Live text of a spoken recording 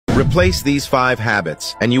Replace these 5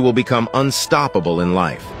 habits, and you will become unstoppable in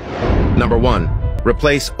life. Number 1.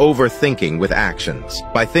 Replace overthinking with actions.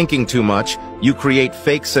 By thinking too much, you create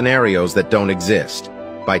fake scenarios that don't exist.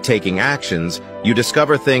 By taking actions, you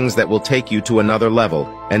discover things that will take you to another level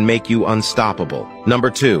and make you unstoppable.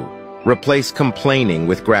 Number 2. Replace complaining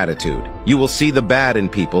with gratitude. You will see the bad in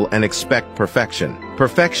people and expect perfection.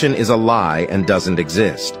 Perfection is a lie and doesn't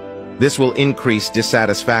exist. This will increase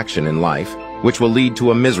dissatisfaction in life, which will lead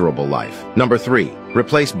to a miserable life. Number 3.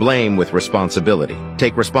 Replace blame with responsibility.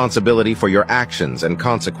 Take responsibility for your actions and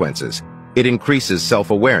consequences. It increases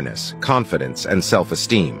self-awareness, confidence, and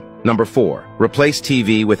self-esteem. Number 4. Replace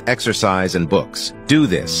TV with exercise and books. Do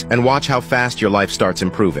this and watch how fast your life starts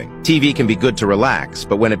improving. TV can be good to relax,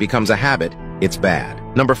 but when it becomes a habit, it's bad.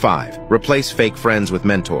 Number 5. Replace fake friends with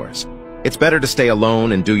mentors. It's better to stay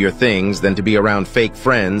alone and do your things than to be around fake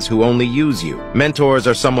friends who only use you. Mentors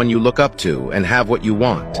are someone you look up to and have what you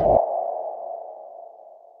want.